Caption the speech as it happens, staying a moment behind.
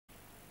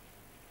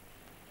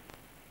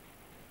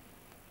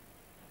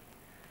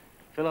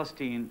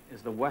Philistine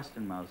is the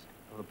westernmost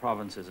of the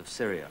provinces of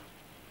Syria.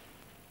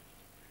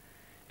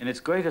 In its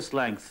greatest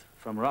length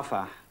from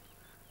Rafah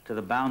to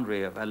the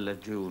boundary of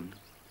El-Lajun,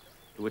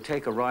 it would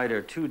take a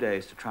rider 2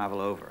 days to travel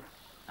over,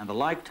 and the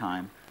like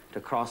time to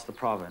cross the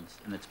province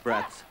in its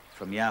breadth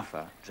from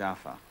Jaffa,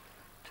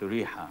 to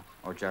Riha,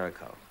 or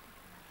Jericho.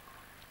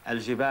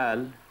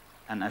 Al-Jibal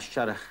and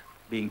Ash-Sharikh,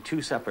 being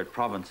two separate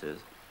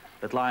provinces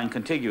that lie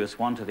contiguous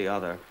one to the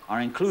other,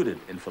 are included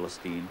in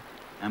Philistine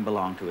and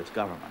belong to its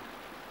government.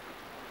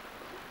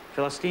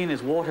 Philistine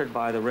is watered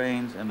by the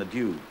rains and the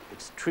dew.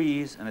 Its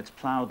trees and its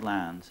plowed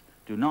lands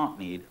do not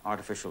need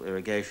artificial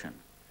irrigation.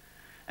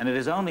 And it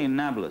is only in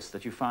Nablus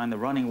that you find the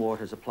running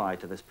waters applied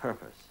to this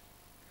purpose.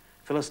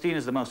 Philistine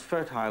is the most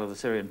fertile of the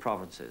Syrian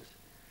provinces.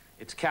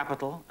 Its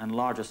capital and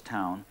largest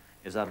town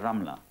is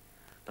Ar-Ramla,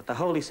 but the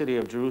holy city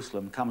of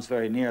Jerusalem comes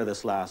very near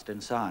this last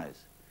in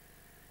size.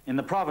 In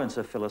the province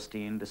of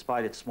Philistine,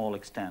 despite its small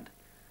extent,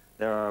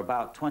 there are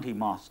about 20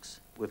 mosques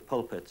with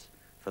pulpits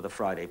for the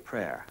Friday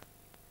prayer.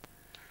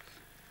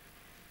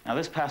 Now,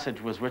 this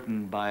passage was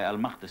written by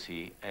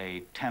Al-Maqdisi,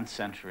 a 10th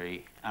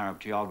century Arab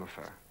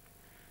geographer,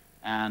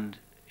 and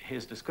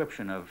his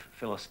description of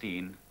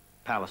Philistine,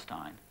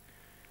 Palestine,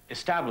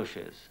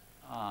 establishes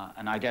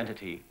an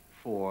identity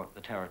for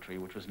the territory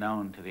which was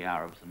known to the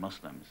Arabs and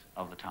Muslims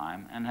of the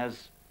time and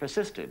has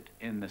persisted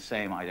in the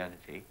same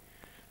identity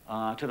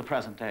to the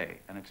present day.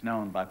 And it's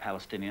known by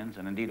Palestinians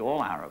and indeed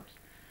all Arabs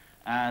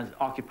as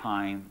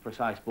occupying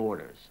precise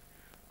borders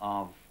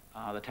of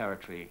the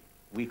territory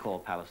we call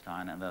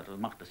Palestine and that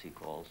Al-Maqdisi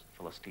calls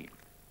Philistine.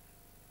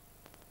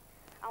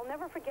 I'll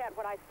never forget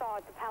what I saw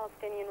at the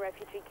Palestinian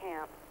refugee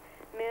camps.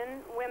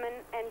 Men, women,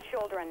 and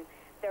children,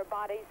 their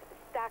bodies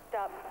stacked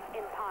up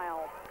in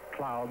piles.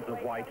 Clouds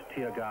of white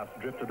tear gas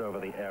drifted over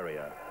the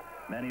area.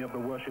 Many of the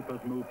worshippers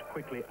moved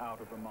quickly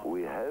out of the mosque.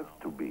 We have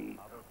to be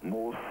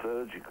more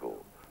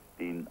surgical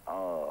in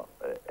our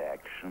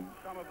actions.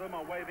 Some of them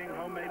are waving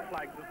homemade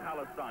flags of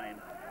Palestine,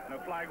 and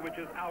a flag which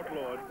is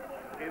outlawed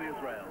in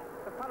Israel.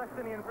 The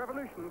Palestinian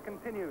revolution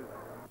continues.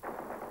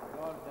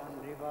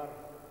 Jordan River,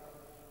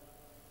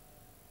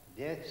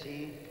 Dead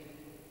Sea,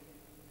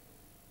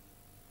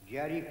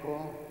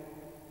 Jericho,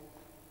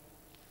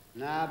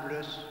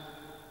 Nablus,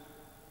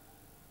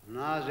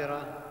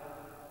 Nazira,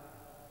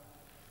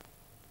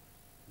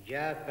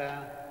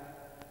 Jaffa,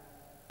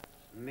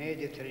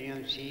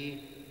 Mediterranean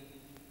Sea,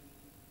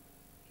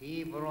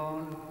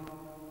 Hebron,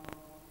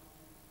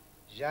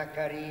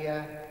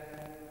 Zachariah,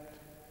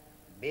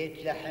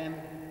 Bethlehem,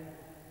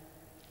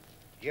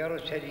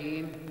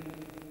 Jerusalem,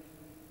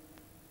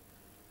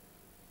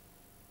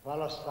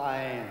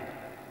 Palestine,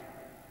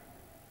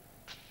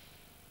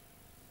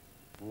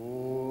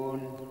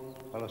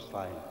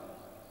 Palestine.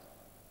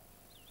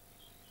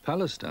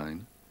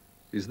 Palestine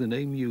is the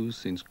name used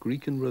since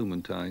Greek and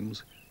Roman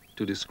times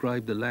to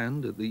describe the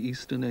land at the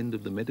eastern end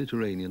of the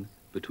Mediterranean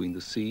between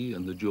the sea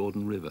and the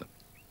Jordan River.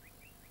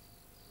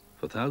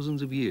 For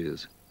thousands of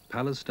years,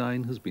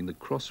 Palestine has been the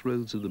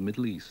crossroads of the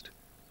Middle East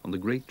on the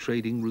great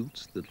trading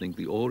routes that link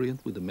the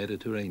Orient with the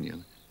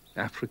Mediterranean,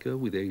 Africa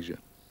with Asia.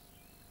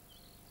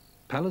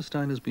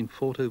 Palestine has been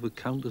fought over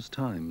countless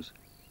times,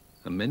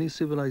 and many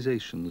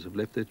civilizations have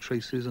left their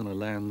traces on a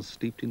land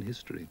steeped in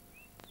history.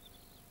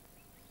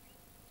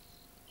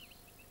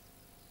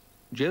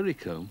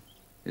 Jericho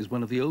is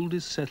one of the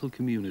oldest settled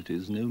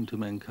communities known to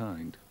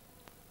mankind.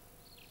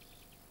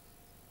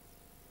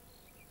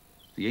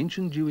 The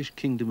ancient Jewish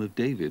kingdom of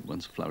David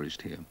once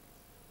flourished here,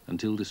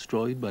 until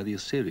destroyed by the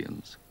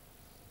Assyrians.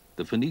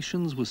 The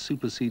Phoenicians were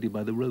superseded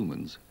by the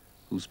Romans,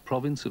 whose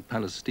province of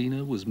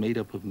Palestina was made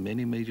up of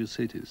many major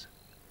cities.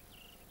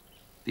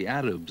 The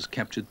Arabs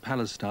captured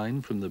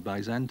Palestine from the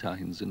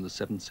Byzantines in the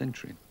 7th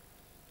century,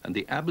 and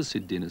the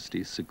Abbasid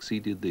dynasty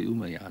succeeded the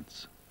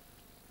Umayyads.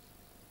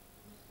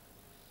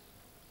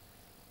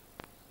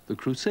 The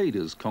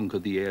Crusaders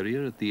conquered the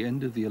area at the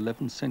end of the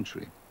 11th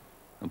century,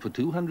 and for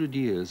 200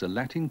 years a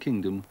Latin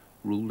kingdom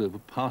ruled over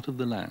part of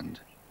the land,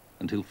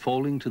 until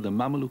falling to the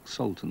Mamluk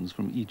sultans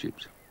from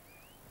Egypt.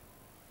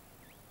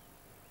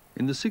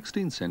 In the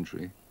 16th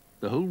century,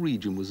 the whole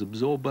region was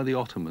absorbed by the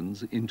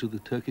Ottomans into the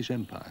Turkish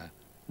Empire,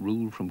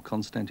 ruled from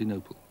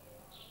Constantinople.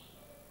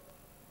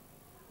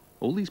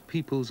 All these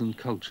peoples and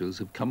cultures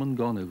have come and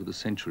gone over the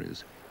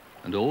centuries,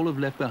 and all have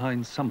left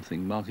behind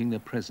something marking their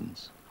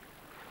presence.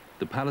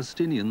 The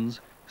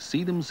Palestinians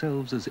see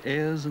themselves as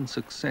heirs and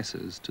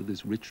successors to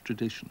this rich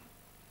tradition.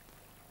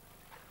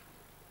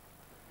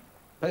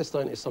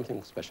 Palestine is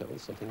something special,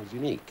 something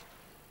unique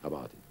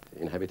about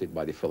it, inhabited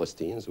by the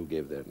Philistines, who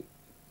gave their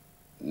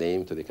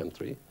name to the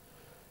country,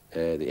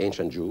 the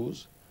ancient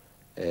Jews,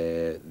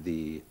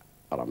 the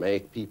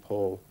Aramaic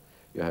people.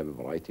 You have a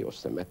variety of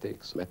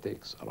Semitics,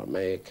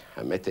 Aramaic,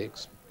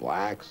 Hamitics,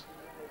 blacks.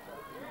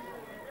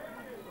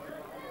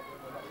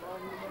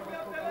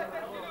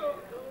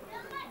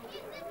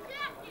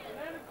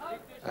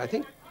 I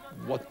think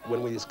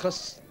when we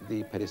discuss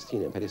the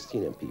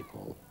Palestinian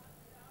people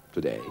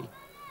today,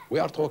 we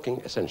are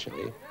talking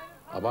essentially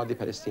about the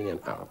Palestinian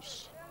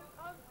Arabs.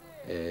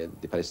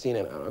 The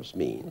Palestinian Arabs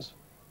means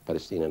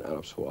Palestinian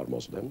Arabs who are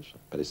Muslims,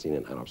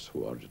 Palestinian Arabs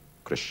who are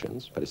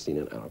Christians,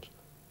 Palestinian Arabs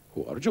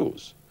who are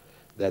Jews.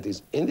 That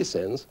is in the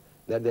sense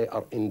that they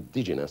are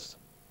indigenous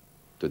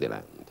to the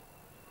land.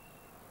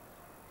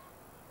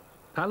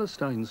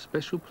 Palestine's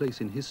special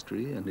place in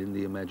history and in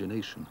the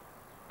imagination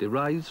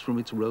derives from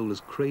its role as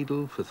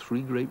cradle for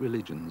three great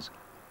religions: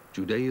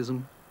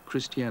 Judaism,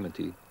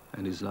 Christianity,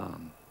 and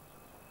Islam.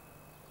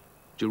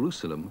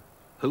 Jerusalem,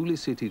 holy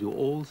city to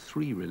all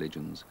three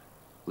religions,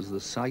 was the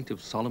site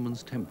of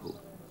Solomon's Temple,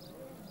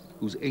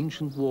 whose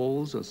ancient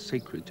walls are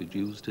sacred to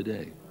Jews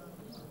today.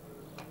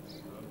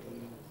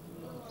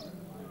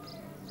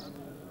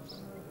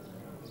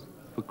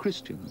 For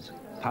Christians,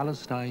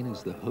 Palestine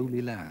is the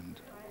Holy Land.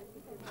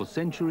 For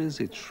centuries,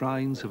 its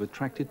shrines have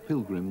attracted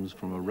pilgrims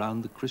from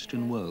around the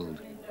Christian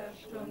world.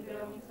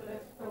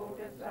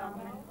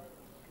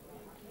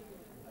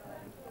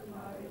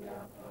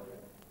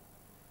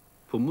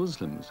 For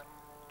Muslims,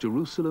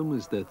 Jerusalem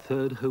is their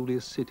third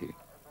holiest city,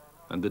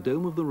 and the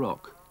Dome of the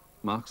Rock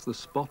marks the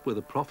spot where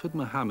the Prophet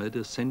Muhammad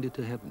ascended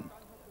to heaven.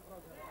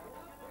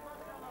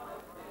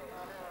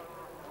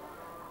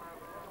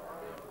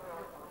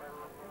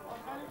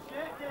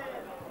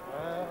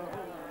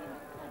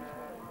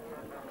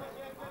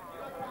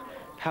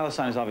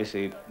 Palestine is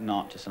obviously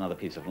not just another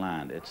piece of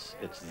land. It's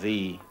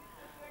the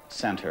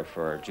center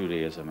for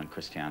Judaism and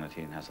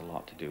Christianity, and has a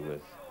lot to do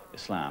with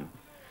Islam.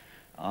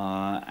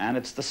 And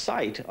it's the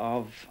site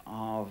of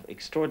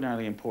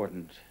extraordinarily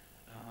important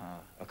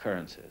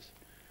occurrences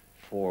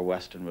for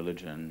Western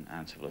religion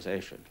and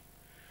civilization.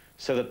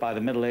 So that by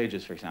the Middle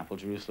Ages, for example,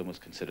 Jerusalem was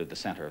considered the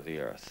center of the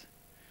earth.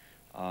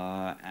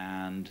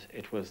 And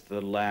it was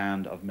the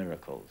land of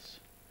miracles.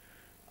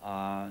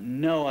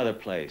 No other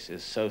place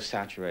is so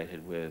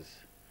saturated with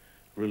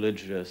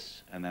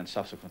religious and then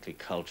subsequently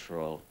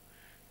cultural,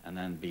 and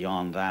then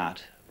beyond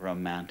that,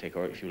 romantic,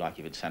 or if you like,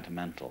 even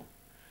sentimental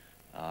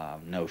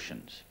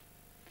notions.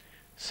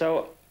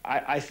 So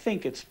I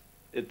think it's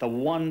the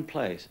one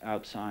place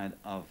outside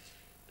of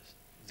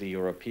the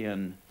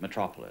European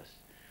metropolis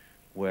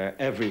where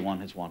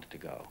everyone has wanted to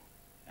go,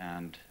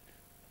 and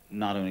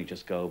not only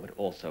just go, but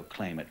also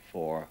claim it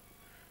for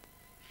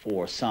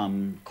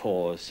some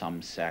cause,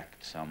 some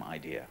sect, some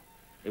idea.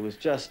 It was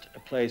just a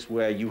place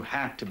where you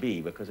had to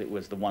be because it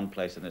was the one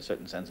place, in a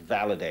certain sense,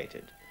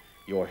 validated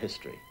your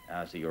history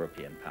as a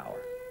European power.